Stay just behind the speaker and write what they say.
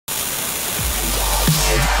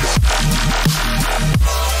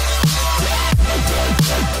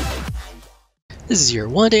This is your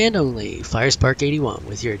one and only FireSpark81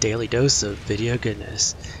 with your daily dose of video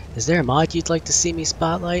goodness. Is there a mod you'd like to see me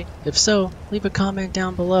spotlight? If so, leave a comment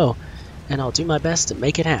down below, and I'll do my best to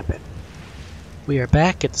make it happen. We are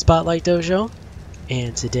back at the Spotlight Dojo,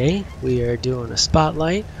 and today we are doing a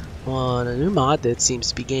spotlight on a new mod that seems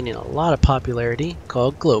to be gaining a lot of popularity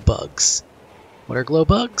called glow bugs. What are glow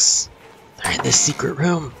bugs? They're in this secret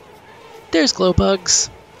room. There's glow bugs.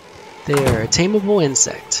 They are a tameable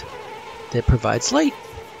insect that provides light,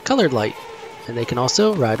 colored light, and they can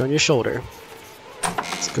also ride on your shoulder.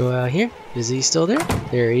 Let's go out here. Is he still there?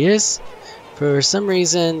 There he is. For some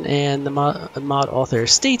reason, and the mod author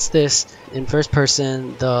states this, in first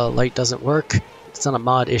person the light doesn't work. It's not a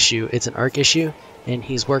mod issue, it's an ARC issue, and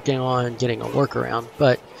he's working on getting a workaround.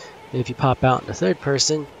 But if you pop out into third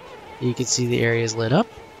person, you can see the area is lit up.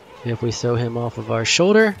 If we throw him off of our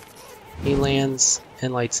shoulder, he lands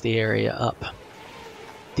and lights the area up.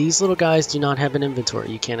 These little guys do not have an inventory.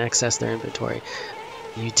 You can't access their inventory.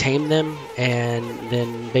 You tame them, and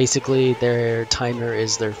then basically their timer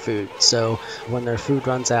is their food. So when their food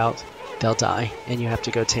runs out, they'll die, and you have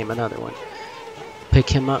to go tame another one. Pick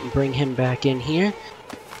him up and bring him back in here.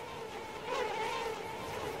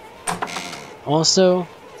 Also,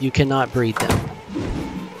 you cannot breed them.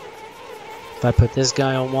 If I put this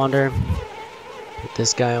guy on wander, put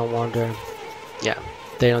this guy on wander, yeah,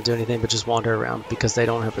 they don't do anything but just wander around because they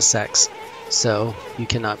don't have a sex. So you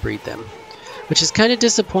cannot breed them, which is kind of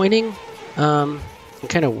disappointing. I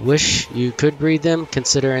kind of wish you could breed them,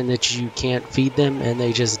 considering that you can't feed them and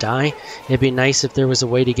they just die. It'd be nice if there was a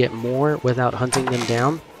way to get more without hunting them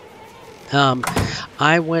down.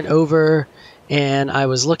 I went over and I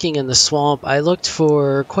was looking in the swamp. I looked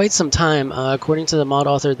for quite some time. According to the mod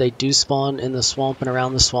author, they do spawn in the swamp and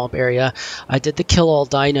around the swamp area. I did the kill all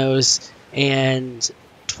dinos, and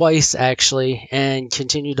twice actually, and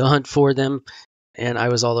continued to hunt for them. And I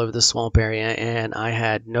was all over the swamp area, and I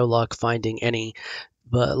had no luck finding any.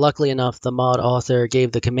 But luckily enough, the mod author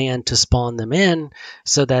gave the command to spawn them in,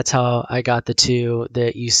 so that's how I got the two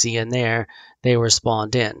that you see in there. They were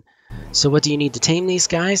spawned in. So what do you need to tame these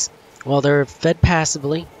guys? Well, they're fed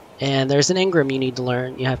passively, and there's an engram you need to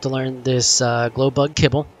learn. You have to learn this glow bug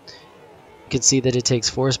kibble. You can see that it takes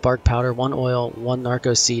 4 spark powder, 1 oil, 1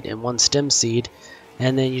 narco seed, and 1 stem seed.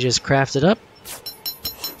 And then you just craft it up,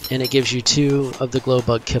 and it gives you 2 of the glow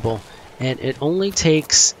bug kibble. And it only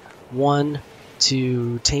takes 1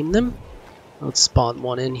 to tame them. Let's spawn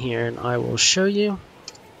 1 in here, and I will show you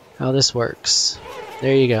how this works.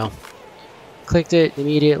 There you go. Clicked it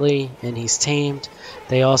immediately, and he's tamed.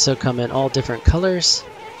 They also come in all different colors.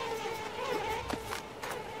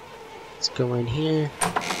 Let's go in here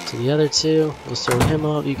to the other 2. We'll throw him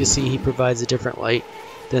up. You can see he provides a different light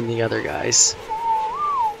than the other guys.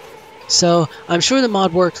 So I'm sure the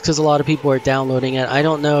mod works because a lot of people are downloading it. I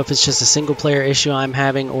don't know if it's just a single player issue I'm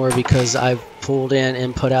having, or because I've pulled in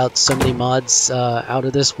and put out so many mods out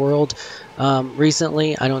of this world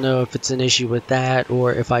recently. I don't know if it's an issue with that,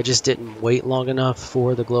 or if I just didn't wait long enough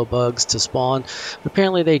for the glow bugs to spawn. But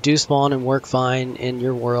apparently they do spawn and work fine in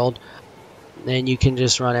your world, and you can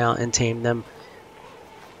just run out and tame them.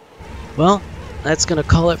 Well, that's going to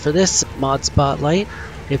call it for this mod spotlight.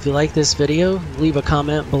 If you like this video, leave a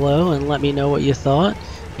comment below and let me know what you thought.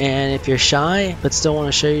 And if you're shy but still want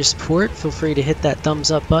to show your support, feel free to hit that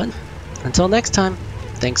thumbs up button. Until next time,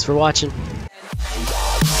 thanks for watching.